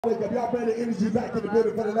Wake up, y'all bring the energy back in the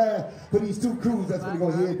building for these two crews that's gonna go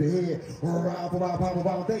head to head.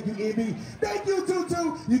 Round. Thank you, Emmy. Thank you,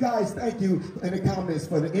 Tutu. You guys, thank you in the comments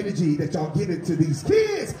for the energy that y'all giving to these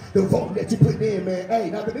kids. The vote that you putting in, man. Hey,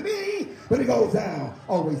 nothing to me, but it goes down.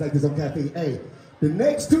 Always like this on Cafe. Hey, the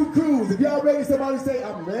next two crews, if y'all ready, somebody say,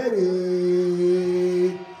 I'm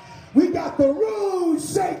ready. We got the Room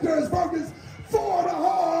Shakers versus For the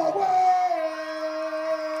Hallway.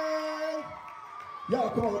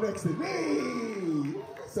 Y'all come on next to me,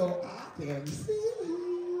 so I can see.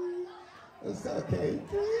 It's okay.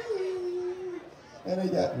 And they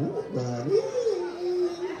got money.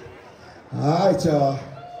 All right, y'all.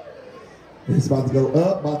 It's about to go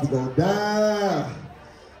up, about to go down.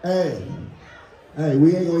 Hey,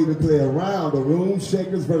 we ain't gonna even play around. The Room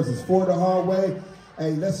Shakers versus For the Hallway.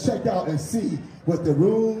 Hey, let's check out and see what the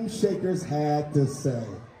Room Shakers had to say.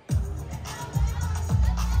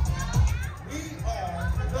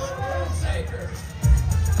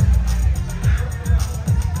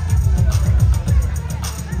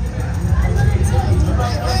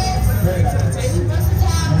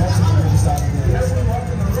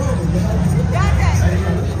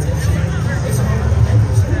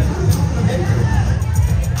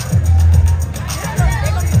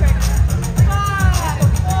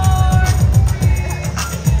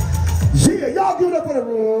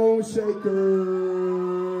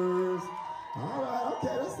 Shakers. All right,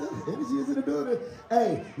 okay, that's it. Energy is in the building.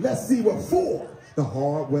 Hey, let's see what For the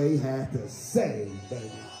Hallway had to say,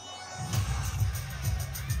 baby.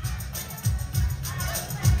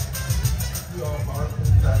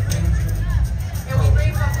 And we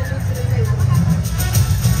bring something new to the table.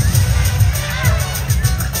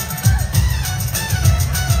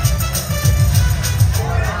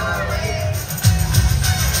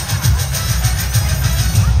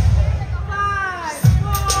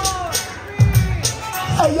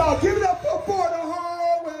 Hey, y'all, give it up for the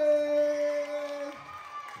Hallway.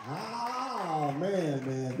 Oh,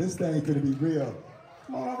 man, this thing's gonna be real.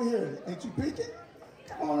 Come on over here. Ain't you peeking?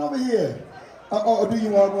 Come on over here. Do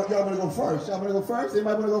you y'all want to go first? Y'all want to go first?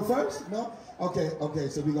 Anybody want to go first? No? Okay,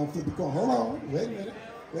 so we're gonna flip the coin. Hold on. Wait a minute.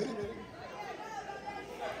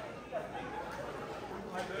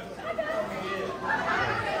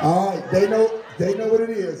 All right, they know what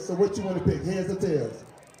it is. So what you want to pick? Heads or tails?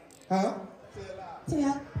 Huh?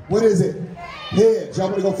 Tail. What is it? Heads. Y'all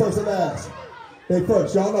want to go first or last? They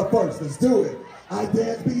first. Y'all up first. Let's do it. I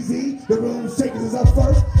dance BZ. The Room Shakers is up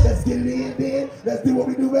first. Let's get it in then. Let's do what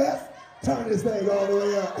we do best. Turn this thing all the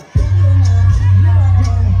way up. Ready or not, here I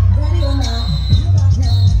come. Ready or not,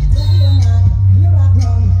 here I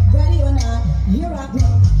come. Ready or not, here I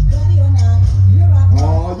come. Ready or not, here I come.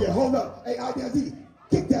 Oh yeah, hold up. Hey, I dance.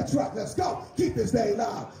 Kick that truck, let's go. Keep this thing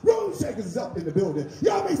live. Room Shakers is up in the building.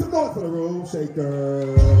 Y'all make some noise for the Room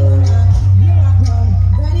Shakers. Here I come,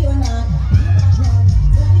 ready or not, here I come,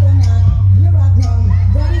 ready or not, here I come,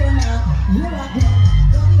 ready or not, here I come,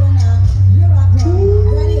 ready or not, here I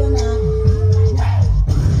come, ready or not.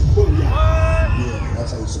 Yeah,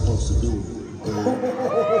 that's how you're supposed to do it.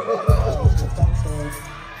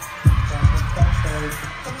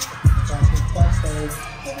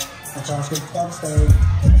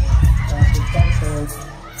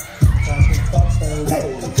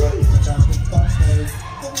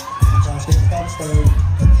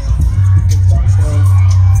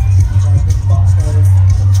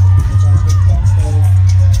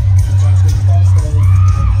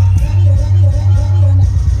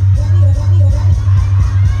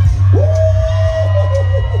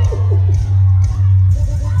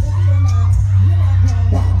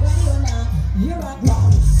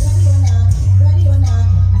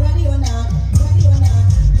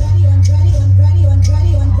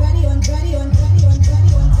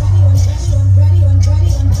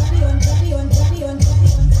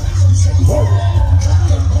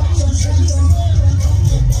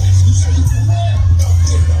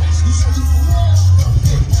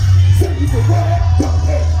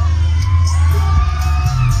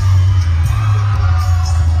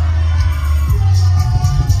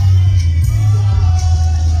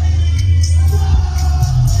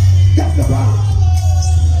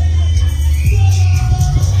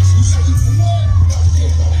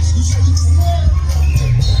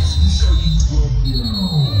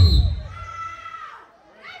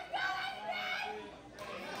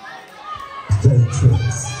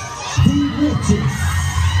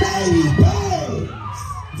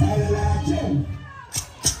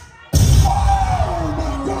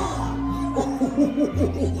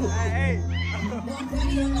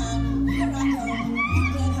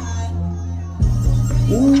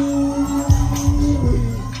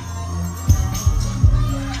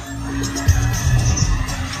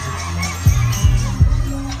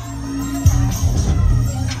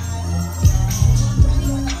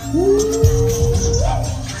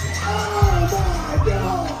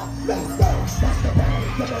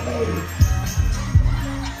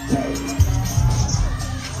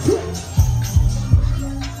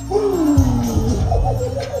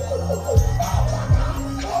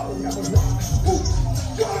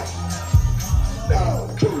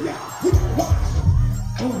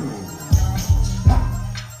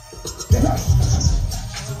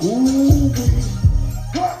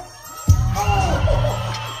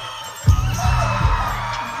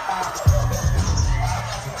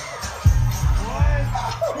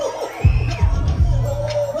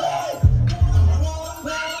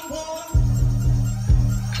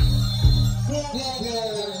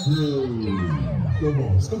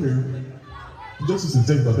 Come here. Justice and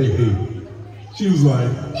take, but hey, she was like,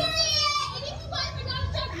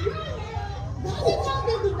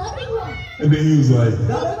 and then he was like,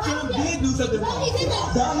 Donald Trump did do something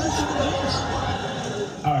wrong. Donald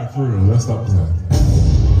Trump. all right, for real, let's stop playing.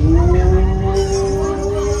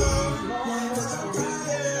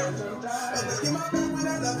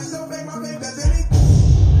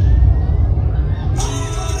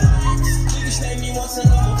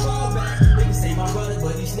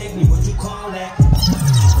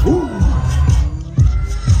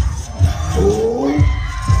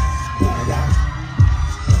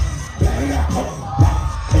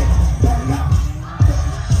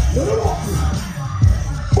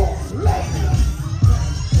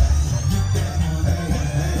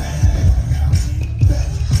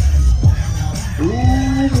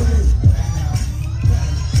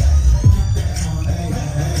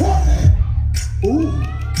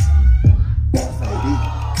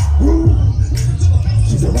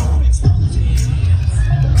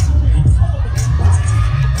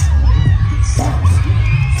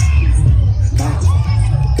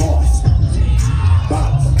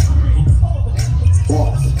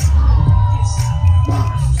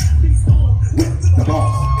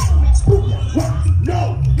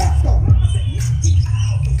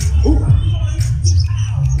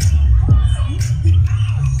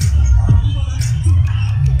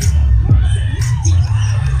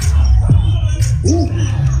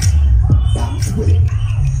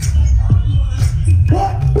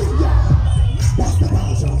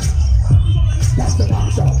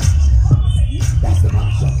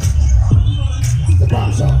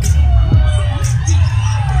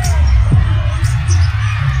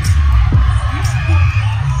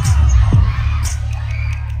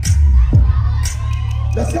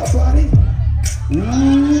 Let's go, buddy.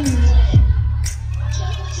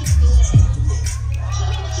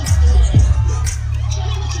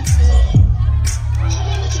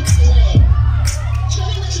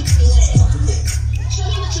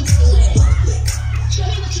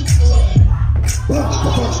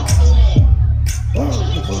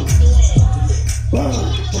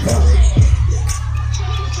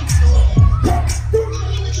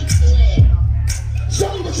 Show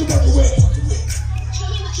me what you're working with.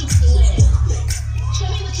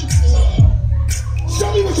 Show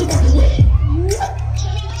me what you're working with.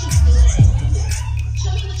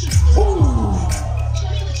 Ooh.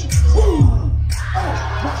 Ooh. Oh,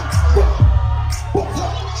 my God. What's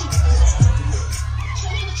up?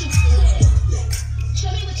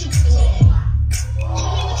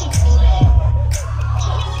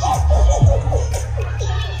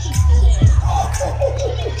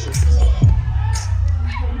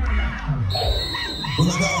 Where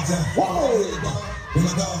my dogs at? Whoa. Where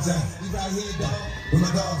my dogs at? We right here, dog. Where my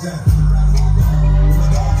dogs at? Where my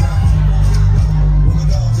dogs at?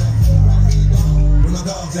 Where my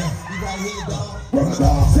dogs at? We right here, dog. Where my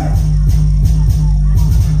dogs at?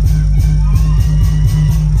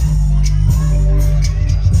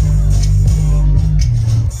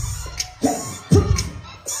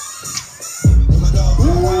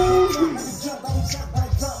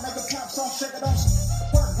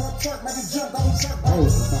 Oh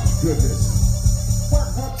my goodness. Oh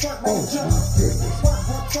my goodness.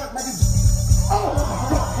 Oh my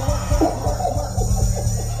God. Oh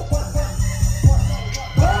my God.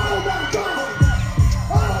 Oh my God.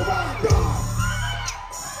 Oh my God.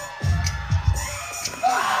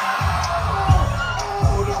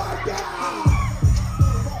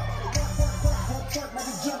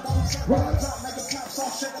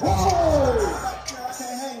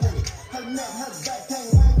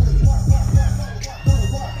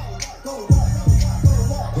 Oh.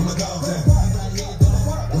 Where my dogs at?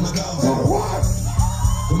 Where my dogs at?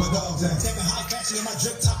 Where my dogs at? Stepping high fashion in my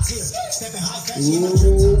drip top tier. Stepping high fashion in my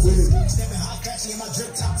drip top tier. Stepping high fashion in my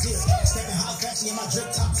drip top tier. Stepping high fashion in my drip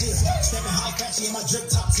top tier. Stepping high fashion in my drip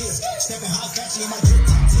top tier. Stepping high fashion in my drip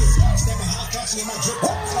top tier. Stepping high fashion in my drip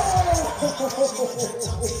top tier. Stepping high fashion in my drip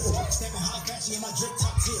top tier. Stepping high fashion in my drip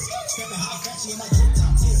top tier. Stepping high fashion in my drip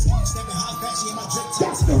top tier.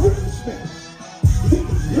 the rhythm smith.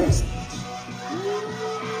 Yes.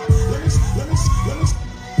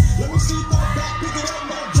 Let me see that back, pick it up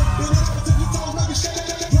now, drop it up until you fall, maybe shake it,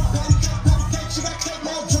 drop, patty cake, she got cake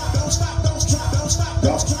now, drop, don't stop, don't stop, don't stop,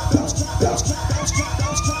 don't stop, don't stop, don't stop, don't stop,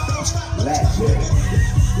 don't stop, don't stop. Legend.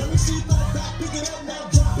 Let me see that back, pick it up now,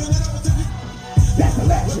 drop it up until you. That's a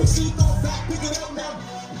legend. Let me see that back, pick it up now.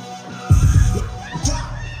 Drop,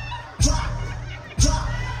 drop, drop,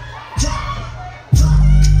 drop, drop.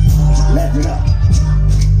 Legend up.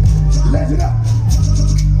 Legend up.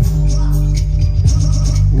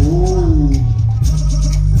 Ooh.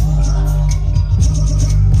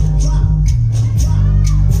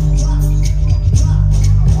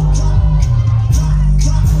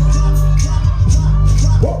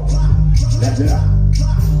 Whoa. Legend up.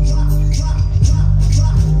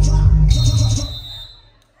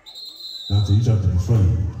 Dante, you tried to be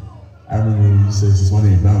funny. I remember when you said since my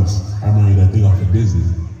name Bounce, I remember that thing off of Disney.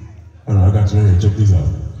 Oh no, I got you right here. Check this out.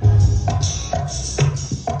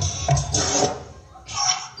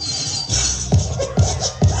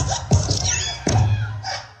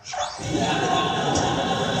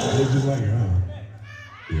 Looks just like it, huh?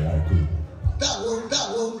 Yeah, alright, cool. That one, that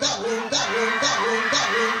one, that one, that one, that one, that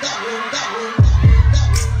one, that one, that one.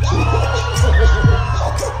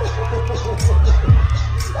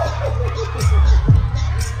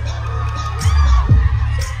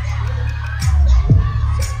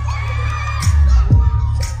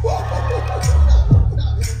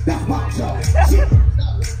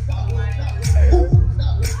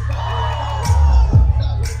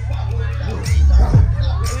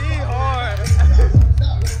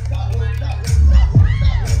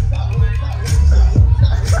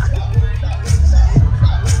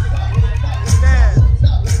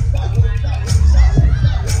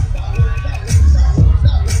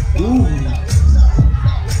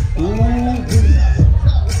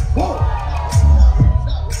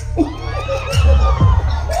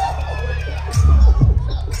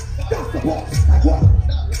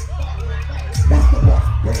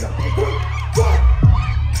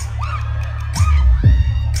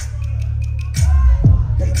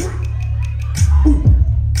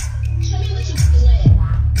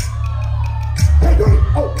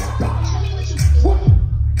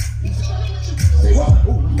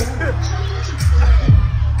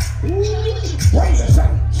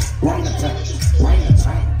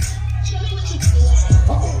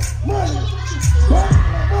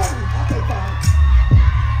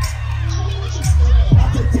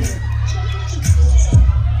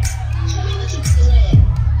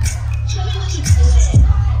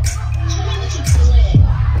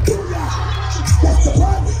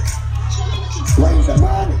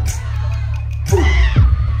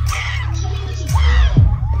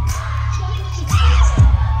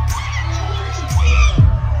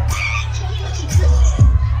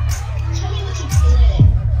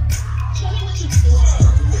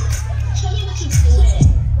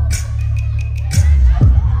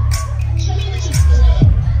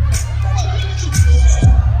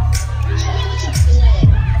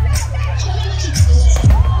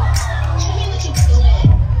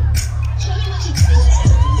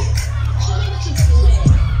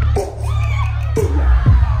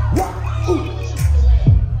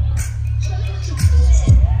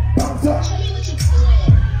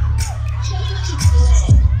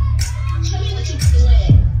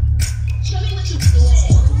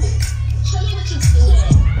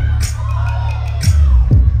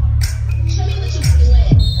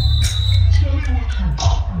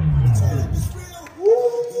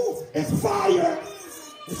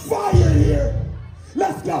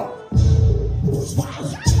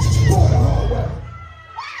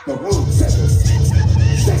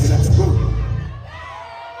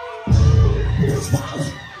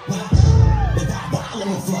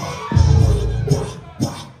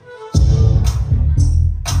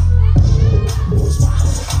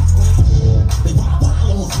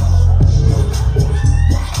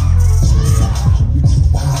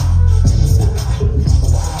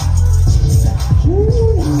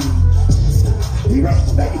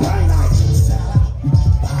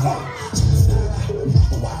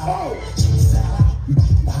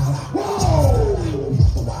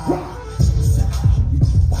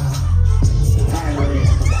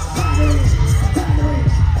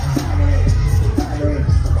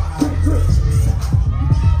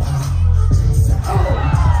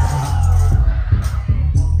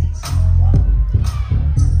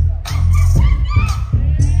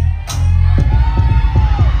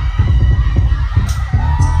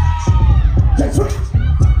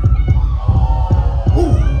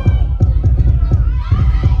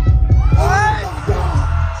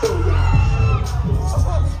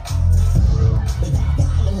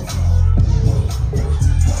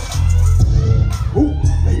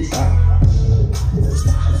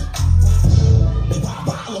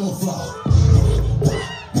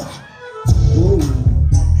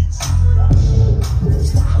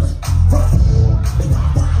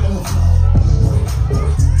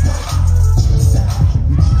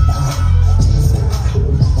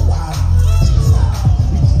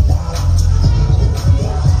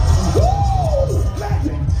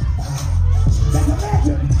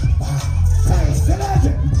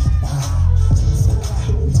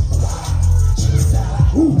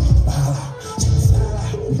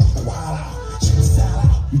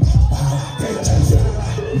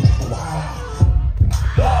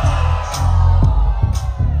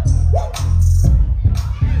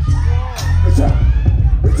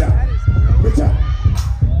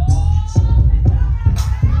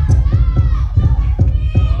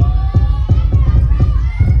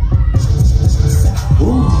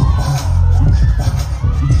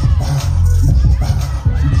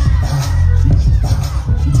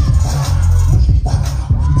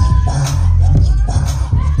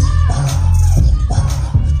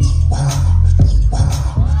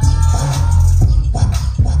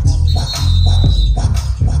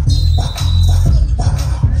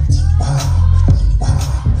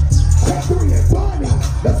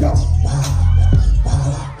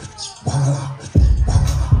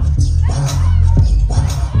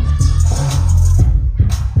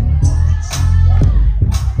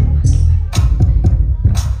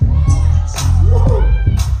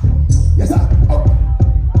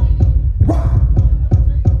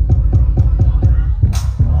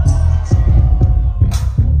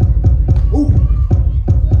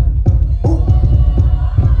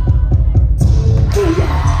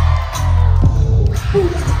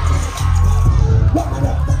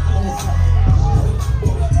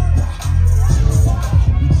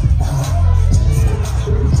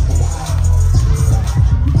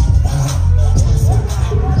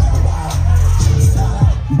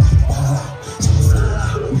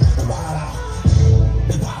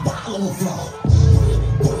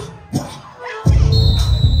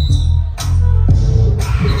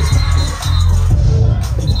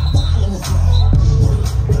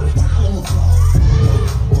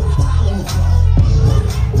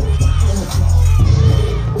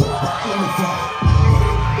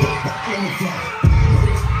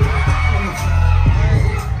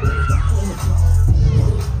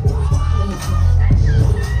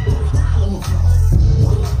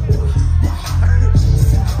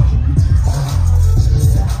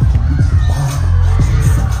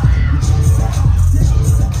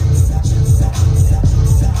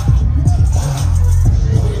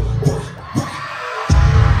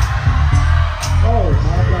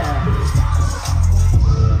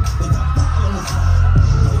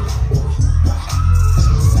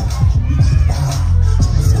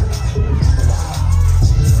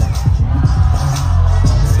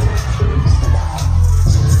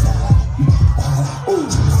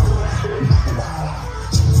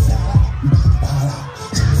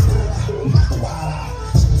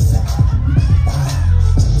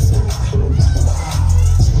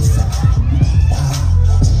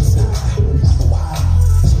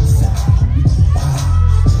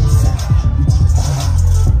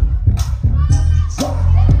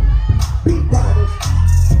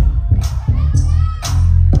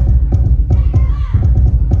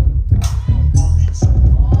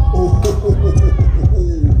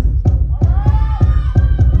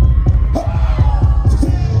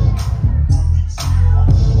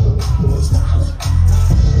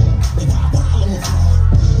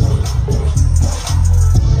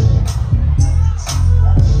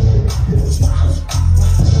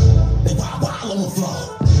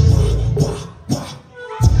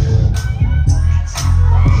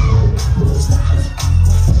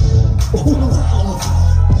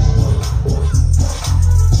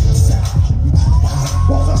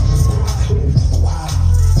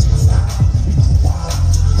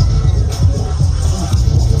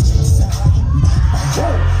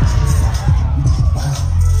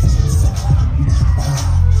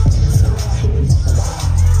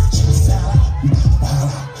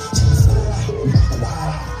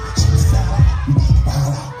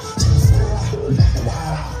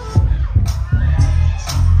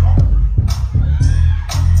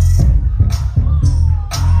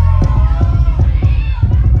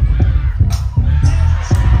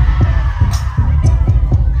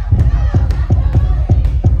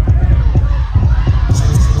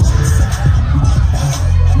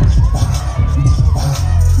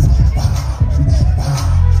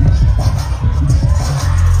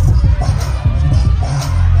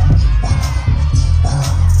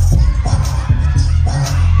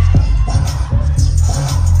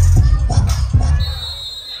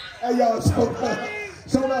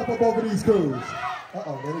 Show love for both of these crews.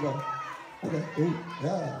 Uh-oh, there we go. Okay. Ooh,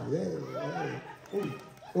 yeah. Ooh,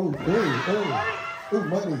 ooh,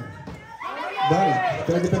 money. Money.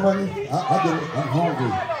 Can I get the money? I get it. I'm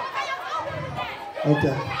hungry.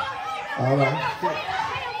 Okay. All right.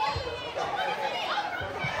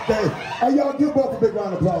 Okay. Hey, y'all give both a big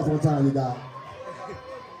round of applause one time, you guys.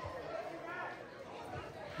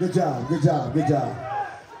 Good job.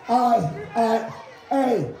 All right.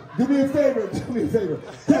 Hey, do me a favor.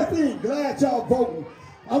 Kathleen, glad y'all voting.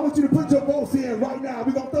 I want you to put your votes in right now.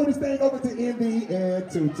 We're going to throw this thing over to Envy and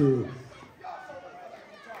Tutu.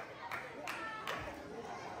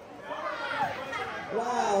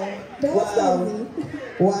 Wow. That's crazy.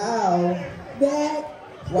 Wow. That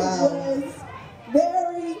was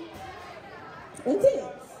very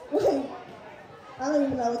intense. Like, I don't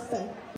even know what to say.